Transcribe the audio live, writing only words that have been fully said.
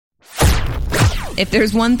If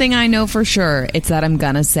there's one thing I know for sure, it's that I'm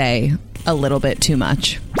gonna say a little bit too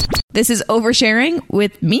much. This is Oversharing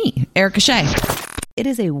with me, Erica Shea. It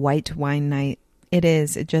is a white wine night. It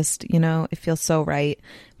is. It just, it feels so right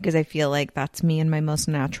because I feel like that's me in my most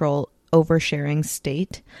natural oversharing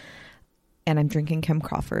state. And I'm drinking Kim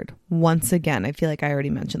Crawford once again. I feel like I already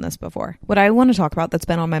mentioned this before. What I want to talk about that's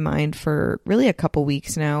been on my mind for really a couple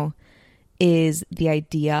weeks now is the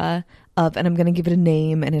idea of, and I'm going to give it a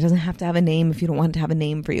name, and it doesn't have to have a name if you don't want it to have a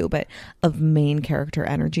name for you, but of main character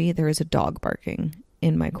energy. There is a dog barking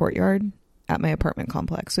in my courtyard at my apartment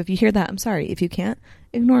complex. So if you hear that, I'm sorry. If you can't,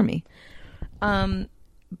 ignore me.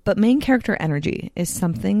 But main character energy is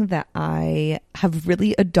something that I have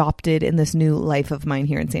really adopted in this new life of mine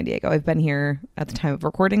here in San Diego. I've been here at the time of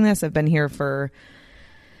recording this. I've been here for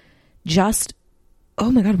just,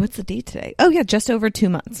 oh my God, what's the date today? Oh yeah, just over 2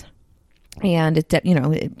 months. And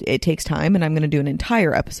it takes time, and I'm going to do an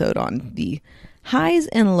entire episode on the highs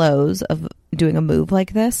and lows of doing a move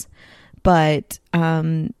like this. But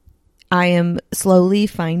I am slowly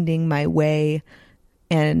finding my way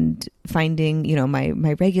and finding,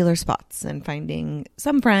 my regular spots and finding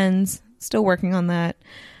some friends, still working on that.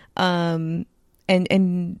 And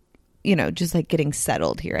just like getting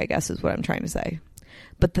settled here, I guess is what I'm trying to say.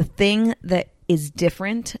 But the thing that is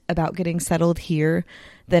different about getting settled here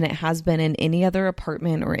than it has been in any other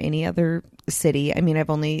apartment or any other city. I mean, I've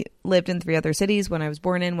only lived in 3 other cities: when I was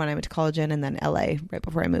born in, when I went to college in, and then LA right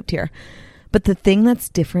before I moved here. But the thing that's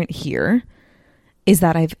different here is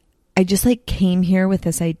that I just like came here with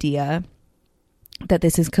this idea that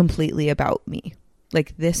this is completely about me.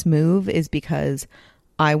 Like, this move is because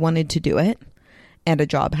I wanted to do it and a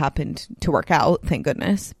job happened to work out, thank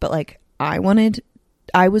goodness. But like, I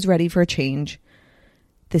was ready for a change.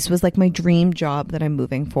 This was like my dream job that I'm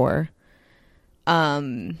moving for.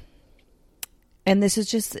 And this is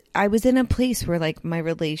just, I was in a place where like my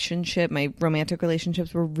romantic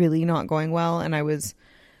relationships were really not going well, and I was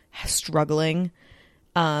struggling.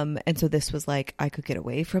 And so this was like, I could get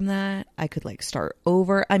away from that. I could like start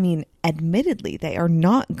over. I mean, admittedly, they are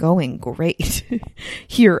not going great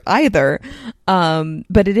here either.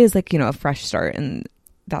 But it is like, a fresh start, and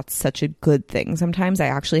that's such a good thing. Sometimes I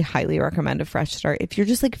actually highly recommend a fresh start. If you're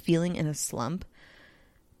just like feeling in a slump,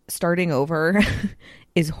 starting over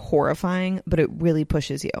is horrifying, but it really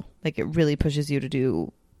pushes you. Like, it really pushes you to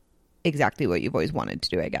do exactly what you've always wanted to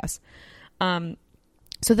do, I guess.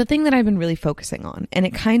 So the thing that I've been really focusing on, and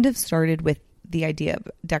it kind of started with the idea of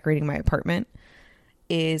decorating my apartment,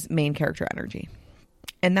 is main character energy.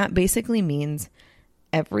 And that basically means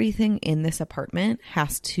everything in this apartment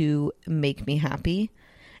has to make me happy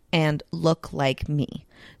and look like me.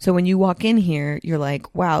 So when you walk in here, you're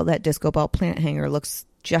like, wow, that disco ball plant hanger looks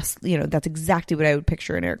just, that's exactly what I would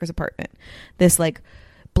picture in Erica's apartment. This like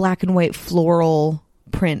black and white floral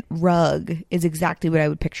print rug is exactly what I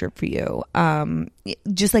would picture for you.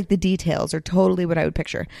 Just like the details are totally what I would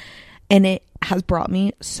picture. And it has brought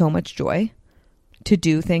me so much joy to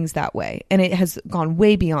do things that way. And it has gone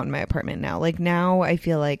way beyond my apartment now. Like, now I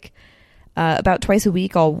feel like about twice a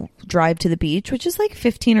week I'll drive to the beach, which is like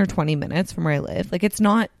 15 or 20 minutes from where I live. Like, it's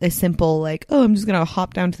not a simple like, oh, I'm just going to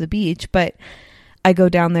hop down to the beach, but I go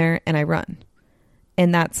down there and I run.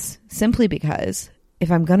 And that's simply because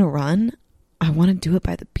if I'm going to run, I want to do it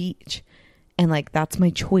by the beach. And like, that's my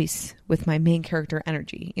choice with my main character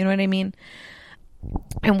energy. You know what I mean?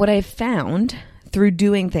 And what I've found through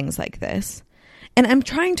doing things like this, and I'm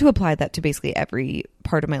trying to apply that to basically every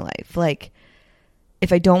part of my life. Like,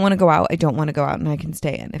 if I don't want to go out, I don't want to go out, and I can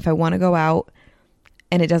stay in. If I want to go out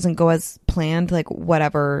and it doesn't go as planned, like,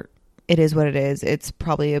 whatever, it is what it is. It's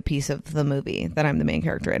probably a piece of the movie that I'm the main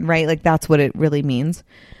character in, right? Like, that's what it really means.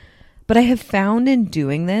 But I have found in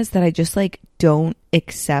doing this that I just like don't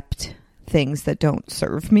accept things that don't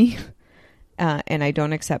serve me. And I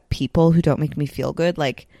don't accept people who don't make me feel good.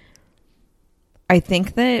 Like, I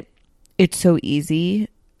think that it's so easy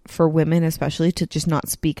for women especially to just not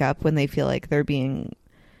speak up when they feel like they're being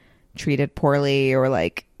treated poorly, or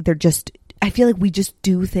like I feel like we just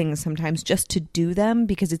do things sometimes just to do them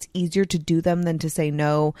because it's easier to do them than to say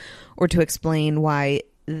no or to explain why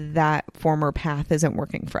that former path isn't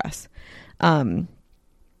working for us.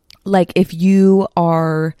 Like, if you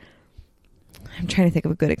are, I'm trying to think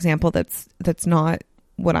of a good example that's not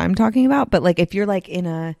what I'm talking about, but like, if you're like in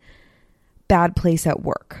a bad place at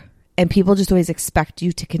work and people just always expect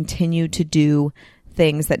you to continue to do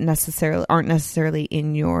things that aren't necessarily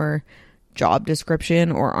in your job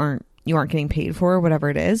description, or you aren't getting paid for, whatever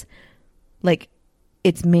it is, like,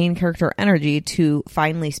 it's main character energy to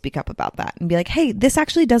finally speak up about that and be like, hey, this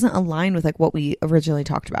actually doesn't align with like what we originally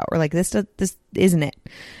talked about, or like this isn't it.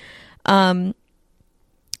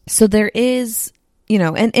 So there is,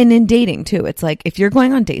 and in dating too, it's like if you're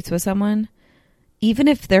going on dates with someone, even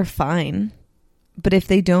if they're fine, but if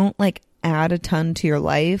they don't like add a ton to your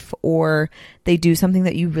life or they do something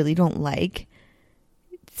that you really don't like,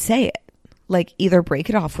 say it. Like either break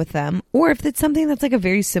it off with them, or if it's something that's like a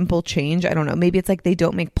very simple change, I don't know, maybe it's like they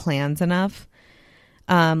don't make plans enough.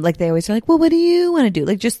 Like they always are like, well, what do you want to do?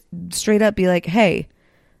 Like just straight up be like, hey,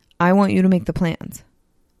 I want you to make the plans.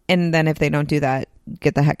 And then if they don't do that,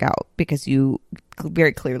 get the heck out, because you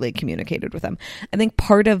very clearly communicated with them. I think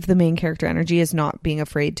part of the main character energy is not being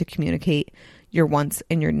afraid to communicate your wants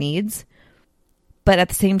and your needs. But at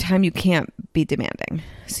the same time, you can't be demanding.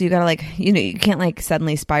 So you gotta like, you can't like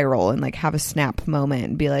suddenly spiral and like have a snap moment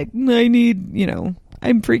and be like, I need,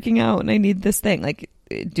 I'm freaking out and I need this thing. Like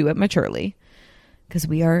do it maturely. Because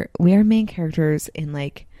we are main characters in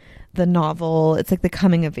like the novel. It's like the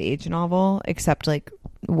coming of age novel, except like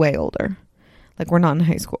way older. Like we're not in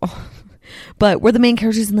high school. But we're the main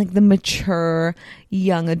characters in like the mature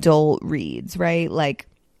young adult reads, right? Like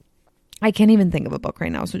I can't even think of a book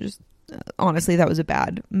right now. So just honestly, that was a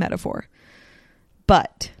bad metaphor.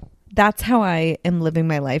 But that's how I am living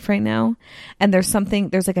my life right now. And there's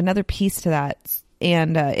like another piece to that.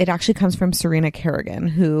 And it actually comes from Serena Kerrigan,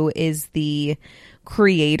 who is the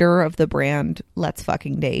creator of the brand Let's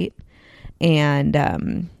Fucking Date.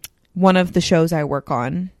 And one of the shows I work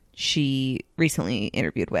on, she recently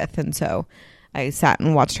interviewed with. And so I sat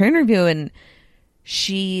and watched her interview, and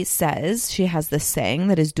she says she has this saying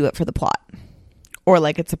that is, do it for the plot. Or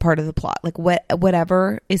like it's a part of the plot. Like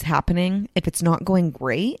whatever is happening, if it's not going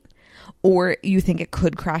great or you think it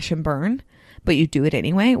could crash and burn, but you do it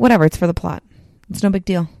anyway, whatever, it's for the plot. It's no big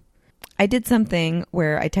deal. I did something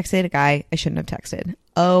where I texted a guy I shouldn't have texted.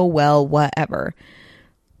 Oh, well, whatever.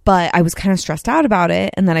 But I was kind of stressed out about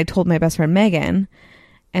it. And then I told my best friend Megan,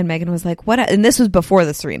 and Megan was like, what? And this was before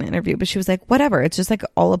the Serena interview, but she was like, whatever. It's just like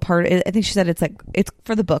all a part. I think she said it's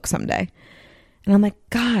for the book someday. And I'm like,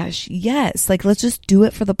 gosh, yes. Like, let's just do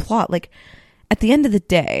it for the plot. Like, at the end of the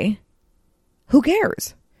day, who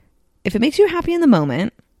cares? If it makes you happy in the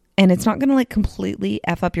moment and it's not going to like completely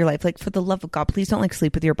F up your life, like for the love of God, please don't like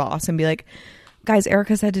sleep with your boss and be like, guys,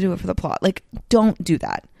 Erica said to do it for the plot. Like, don't do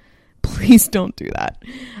that. Please don't do that.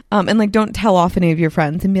 And like, don't tell off any of your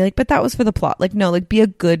friends and be like, but that was for the plot. Like, no, like be a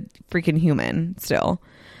good freaking human still.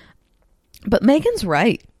 But Megan's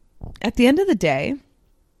right. At the end of the day,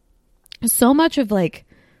 so much of like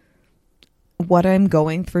what I'm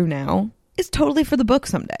going through now is totally for the book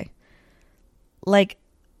someday. Like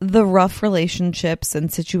the rough relationships and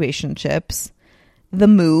situationships, the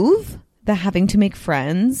move, the having to make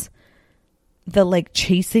friends, the like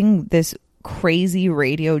chasing this crazy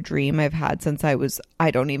radio dream I've had since I was, I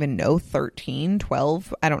don't even know, 13,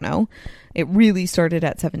 12, I don't know. It really started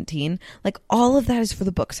at 17. Like all of that is for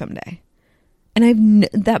the book someday. And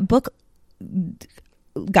that book,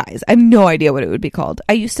 guys, I have no idea what it would be called.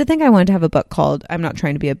 I used to think I wanted to have a book called I'm Not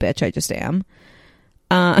Trying to Be a Bitch, I Just Am.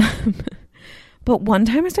 But one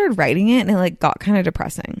time I started writing it and it like got kind of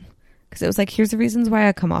depressing. Because it was like, here's the reasons why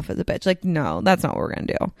I come off as a bitch. Like, no, that's not what we're going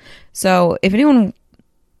to do. So if anyone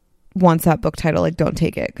wants that book title, like don't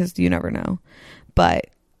take it, because you never know. But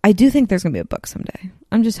I do think there's going to be a book someday.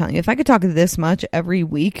 I'm just telling you, if I could talk this much every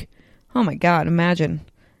week, oh my God, imagine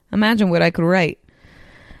what I could write.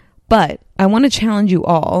 But I want to challenge you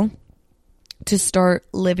all to start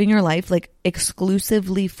living your life like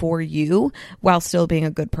exclusively for you while still being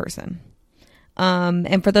a good person.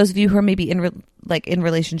 And for those of you who are maybe in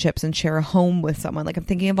relationships and share a home with someone, like I'm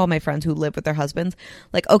thinking of all my friends who live with their husbands,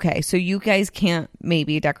 like, okay, so you guys can't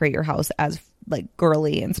maybe decorate your house as like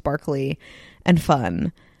girly and sparkly and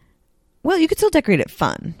fun. Well, you could still decorate it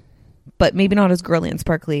fun, but maybe not as girly and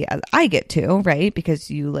sparkly as I get to, right? Because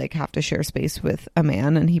you like have to share space with a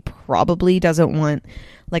man and he probably doesn't want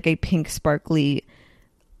like a pink sparkly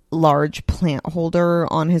large plant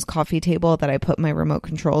holder on his coffee table that I put my remote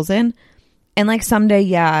controls in. And like someday,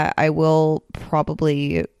 yeah, I will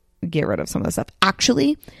probably get rid of some of the stuff.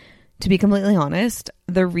 Actually, to be completely honest,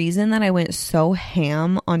 the reason that I went so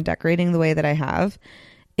ham on decorating the way that I have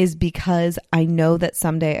is because I know that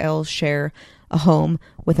someday I'll share a home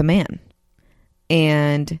with a man.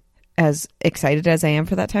 And as excited as I am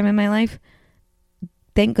for that time in my life,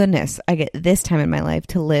 thank goodness I get this time in my life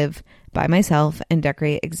to live by myself and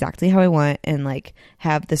decorate exactly how I want and like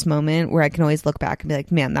have this moment where I can always look back and be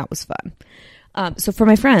like, man, that was fun. So for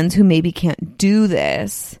my friends who maybe can't do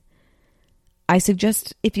this, I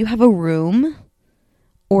suggest if you have a room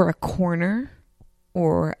or a corner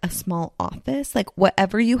or a small office, like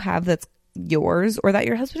whatever you have that's yours or that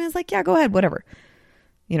your husband is like, yeah, go ahead, whatever.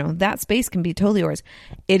 You know, that space can be totally yours.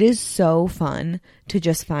 It is so fun to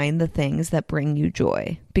just find the things that bring you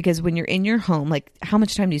joy. Because when you're in your home, like, how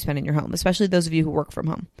much time do you spend in your home? Especially those of you who work from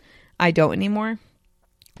home. I don't anymore.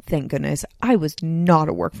 Thank goodness. I was not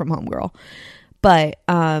a work from home girl. But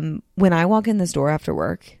when I walk in this door after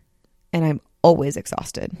work, and I'm always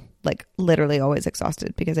exhausted, like literally always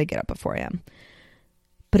exhausted because I get up at 4 a.m.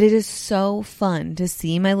 But it is so fun to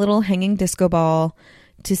see my little hanging disco ball,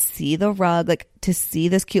 to see the rug, like to see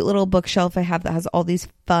this cute little bookshelf I have that has all these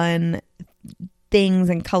fun things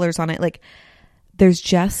and colors on it. Like, there's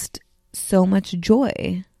just so much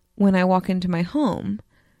joy when I walk into my home.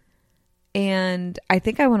 And I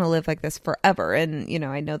think I want to live like this forever. And, you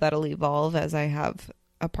know, I know that'll evolve as I have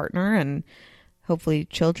a partner and hopefully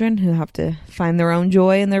children who have to find their own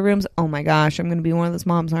joy in their rooms. Oh my gosh, I'm going to be one of those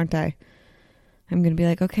moms, aren't I? I'm going to be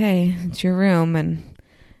like, okay, it's your room and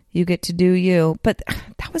you get to do you. But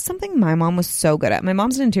that was something my mom was so good at. My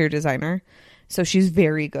mom's an interior designer, so she's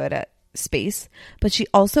very good at space. But she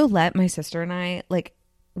also let my sister and I, like,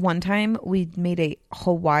 one time we made a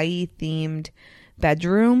Hawaii themed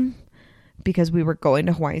bedroom because we were going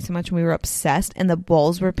to Hawaii so much and we were obsessed, and the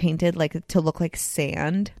walls were painted like to look like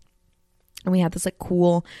sand. And we had this like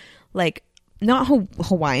cool, like, not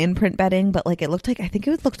Hawaiian print bedding, but like it looked like, I think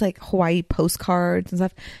it looked like Hawaii postcards and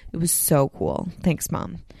stuff. It was so cool. Thanks,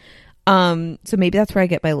 Mom. So maybe that's where I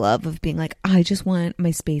get my love of being like, I just want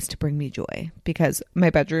my space to bring me joy, because my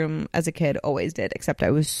bedroom as a kid always did, except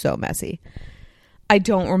I was so messy. I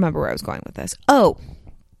don't remember where I was going with this. Oh,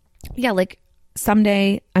 yeah, like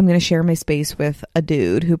someday I'm going to share my space with a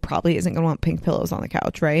dude who probably isn't going to want pink pillows on the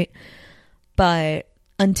couch, right? But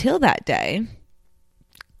until that day,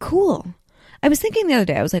 cool. I was thinking the other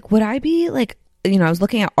day, I was like, would I be like, you know, I was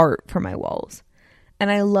looking at art for my walls,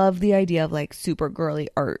 and I love the idea of like super girly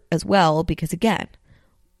art as well, because again,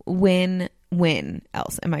 when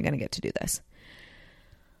else am I going to get to do this?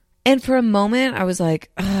 And for a moment I was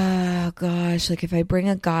like, oh gosh, like if I bring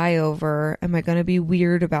a guy over, am I going to be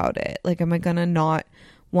weird about it? Like, am I going to not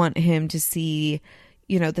want him to see,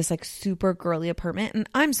 you know, this like super girly apartment? And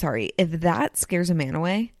I'm sorry, if that scares a man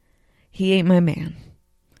away, he ain't my man.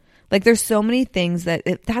 Like, there's so many things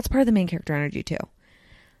that's part of the main character energy too.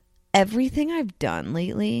 Everything I've done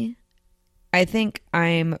lately, I think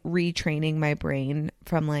I'm retraining my brain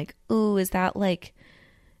from like, ooh, is that like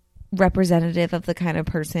representative of the kind of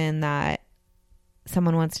person that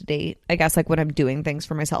someone wants to date? I guess like when I'm doing things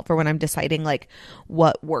for myself, or when I'm deciding like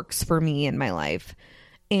what works for me in my life.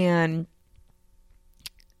 And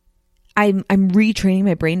I'm retraining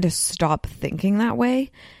my brain to stop thinking that way.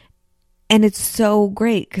 And it's so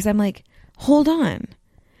great because I'm like, hold on.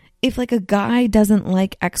 If like a guy doesn't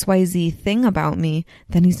like XYZ thing about me,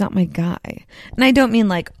 then he's not my guy. And I don't mean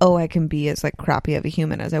like, oh, I can be as like crappy of a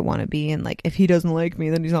human as I want to be, and like if he doesn't like me,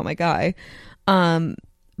 then he's not my guy.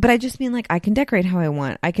 But I just mean like I can decorate how I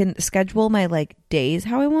want. I can schedule my like days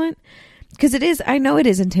how I want. Because I know it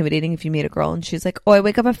is intimidating if you meet a girl and she's like, oh, I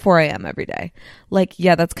wake up at 4 a.m. every day. Like,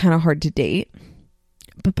 yeah, that's kind of hard to date.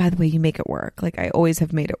 But by the way, you make it work. Like, I always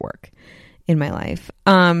have made it work in my life.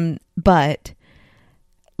 But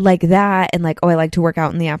like that, and like, oh, I like to work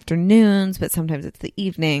out in the afternoons, but sometimes it's the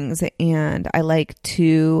evenings, and I like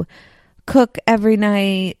to cook every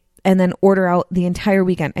night and then order out the entire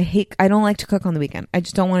weekend. I don't like to cook on the weekend. I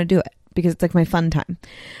just don't want to do it because it's like my fun time.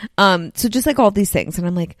 So just like all these things. And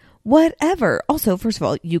I'm like, whatever. Also, first of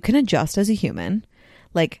all, you can adjust as a human.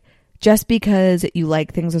 Like, just because you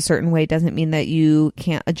like things a certain way doesn't mean that you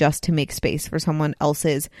can't adjust to make space for someone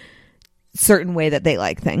else's certain way that they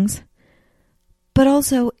like things. But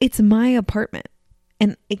also, it's my apartment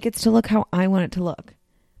and it gets to look how I want it to look.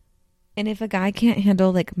 And if a guy can't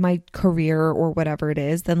handle like my career or whatever it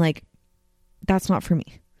is, then like, that's not for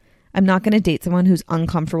me. I'm not going to date someone who's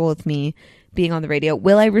uncomfortable with me being on the radio.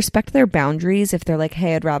 Will I respect their boundaries if they're like,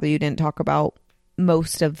 hey, I'd rather you didn't talk about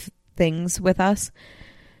most of things with us?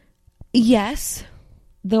 Yes.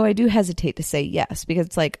 Though I do hesitate to say yes, because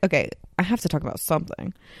it's like, okay, I have to talk about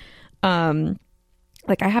something.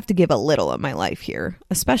 Like I have to give a little of my life here,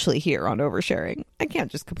 especially here on Oversharing. I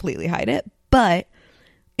can't just completely hide it. But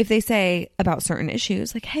if they say about certain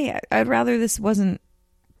issues, like, hey, I'd rather this wasn't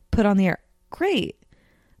put on the air. Great.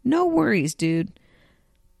 No worries, dude.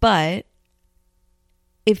 But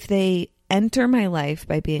if they enter my life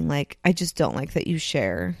by being like, I just don't like that you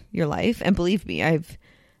share your life. And believe me, I've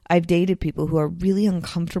dated people who are really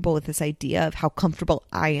uncomfortable with this idea of how comfortable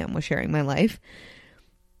I am with sharing my life.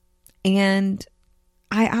 And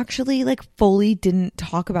I actually like fully didn't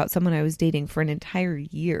talk about someone I was dating for an entire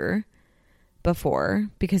year before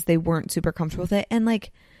because they weren't super comfortable with it. And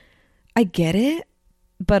like, I get it,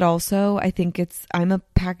 but also I think I'm a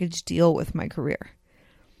package deal with my career.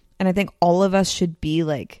 And I think all of us should be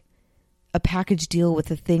like a package deal with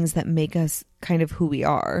the things that make us kind of who we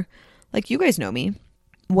are. Like, you guys know me.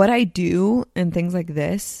 What I do and things like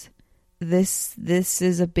this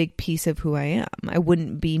is a big piece of who I am. I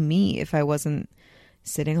wouldn't be me if I wasn't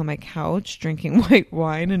sitting on my couch drinking white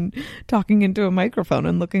wine and talking into a microphone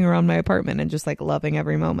and looking around my apartment and just like loving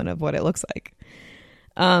every moment of what it looks like.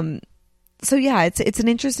 So yeah, it's an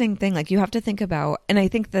interesting thing. Like, you have to think about, and I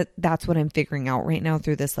think that that's what I'm figuring out right now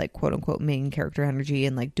through this like quote unquote main character energy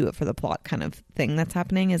and like do it for the plot kind of thing that's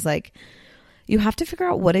happening, is like, you have to figure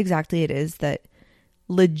out what exactly it is that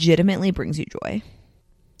legitimately brings you joy.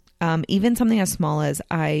 Even something as small as,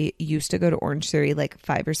 I used to go to Orange Theory like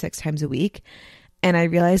 5 or 6 times a week, and I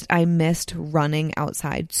realized I missed running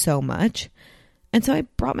outside so much. And so I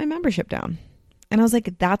brought my membership down. And I was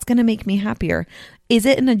like, that's going to make me happier. Is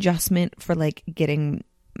it an adjustment for like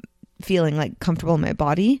feeling like comfortable in my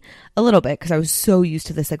body? A little bit, because I was so used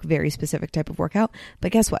to this like very specific type of workout.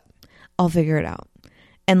 But guess what? I'll figure it out.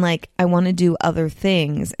 And like, I want to do other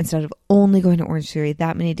things instead of only going to Orange Theory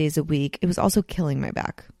that many days a week. It was also killing my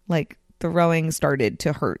back. Like, the rowing started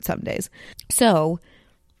to hurt some days. So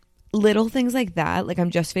little things like that, like,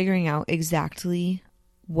 I'm just figuring out exactly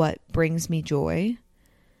what brings me joy.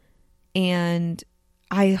 And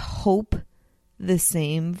I hope the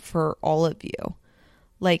same for all of you.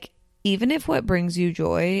 Like, even if what brings you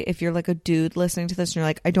joy, if you're like a dude listening to this and you're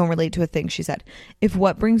like, I don't relate to a thing she said. If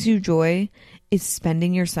what brings you joy is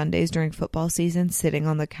spending your Sundays during football season, sitting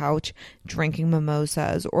on the couch, drinking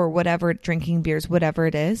mimosas or whatever, drinking beers, whatever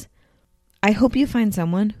it is, I hope you find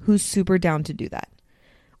someone who's super down to do that.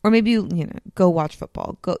 Or maybe you go watch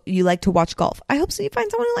football. You like to watch golf. I hope so you find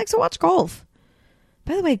someone who likes to watch golf.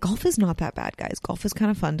 By the way, golf is not that bad, guys. Golf is kind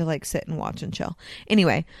of fun to like sit and watch and chill.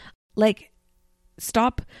 Anyway, like,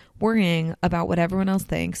 stop worrying about what everyone else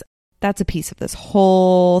thinks. That's a piece of this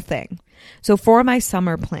whole thing. So for my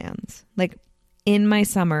summer plans, like in my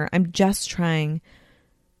summer, I'm just trying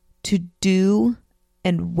to do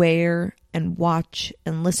and wear and watch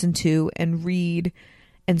and listen to and read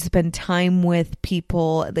and spend time with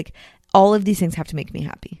people. Like, all of these things have to make me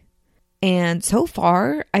happy. And so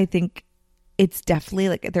far, I think it's definitely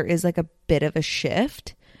like there is like a bit of a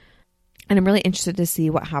shift. And I'm really interested to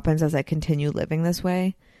see what happens as I continue living this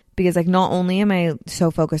way. Because like, not only am I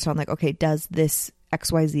so focused on like, okay, does this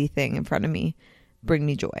XYZ thing in front of me bring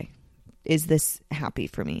me joy? Is this happy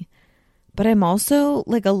for me? But I'm also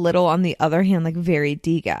like a little, on the other hand, like very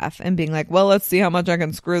degaff and being like, well, let's see how much I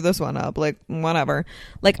can screw this one up. Like, whatever.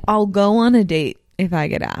 Like, I'll go on a date if I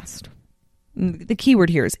get asked. The key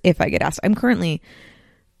word here is if I get asked. I'm currently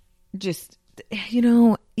just,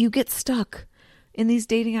 you get stuck in these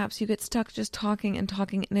dating apps. You get stuck just talking and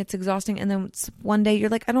it's exhausting. And then one day you're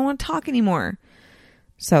like, I don't want to talk anymore.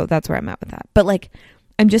 So that's where I'm at with that. But like,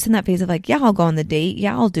 I'm just in that phase of like, yeah, I'll go on the date.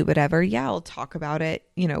 Yeah, I'll do whatever. Yeah, I'll talk about it,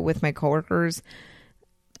 with my coworkers,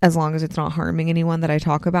 as long as it's not harming anyone that I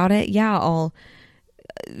talk about it. Yeah, I'll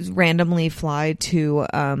randomly fly to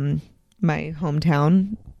my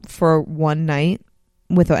hometown for one night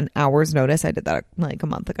with an hour's notice. I did that like a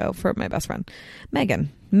month ago for my best friend,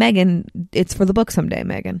 Megan. It's for the book someday,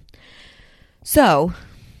 Megan. So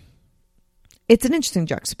it's an interesting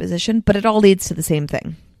juxtaposition, but it all leads to the same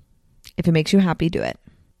thing. If it makes you happy, do it.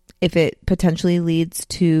 If it potentially leads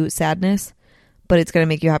to sadness, but it's going to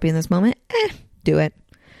make you happy in this moment, do it.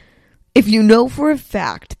 If you know for a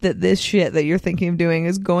fact that this shit that you're thinking of doing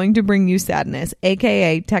is going to bring you sadness,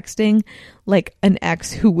 aka texting like an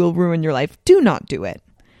ex who will ruin your life, do not do it.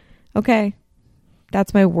 Okay?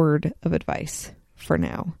 That's my word of advice for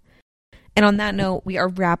now. And on that note, we are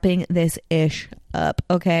wrapping this ish up,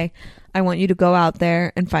 okay? I want you to go out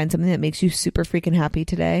there and find something that makes you super freaking happy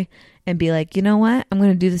today and be like, you know what? I'm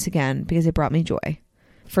going to do this again because it brought me joy.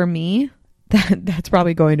 For me, that's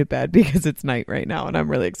probably going to bed because it's night right now and I'm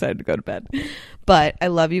really excited to go to bed. But I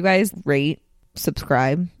love you guys. Rate,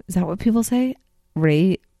 subscribe. Is that what people say?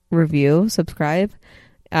 Rate, review, subscribe.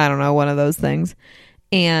 I don't know, one of those things.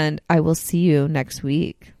 And I will see you next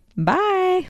week. Bye.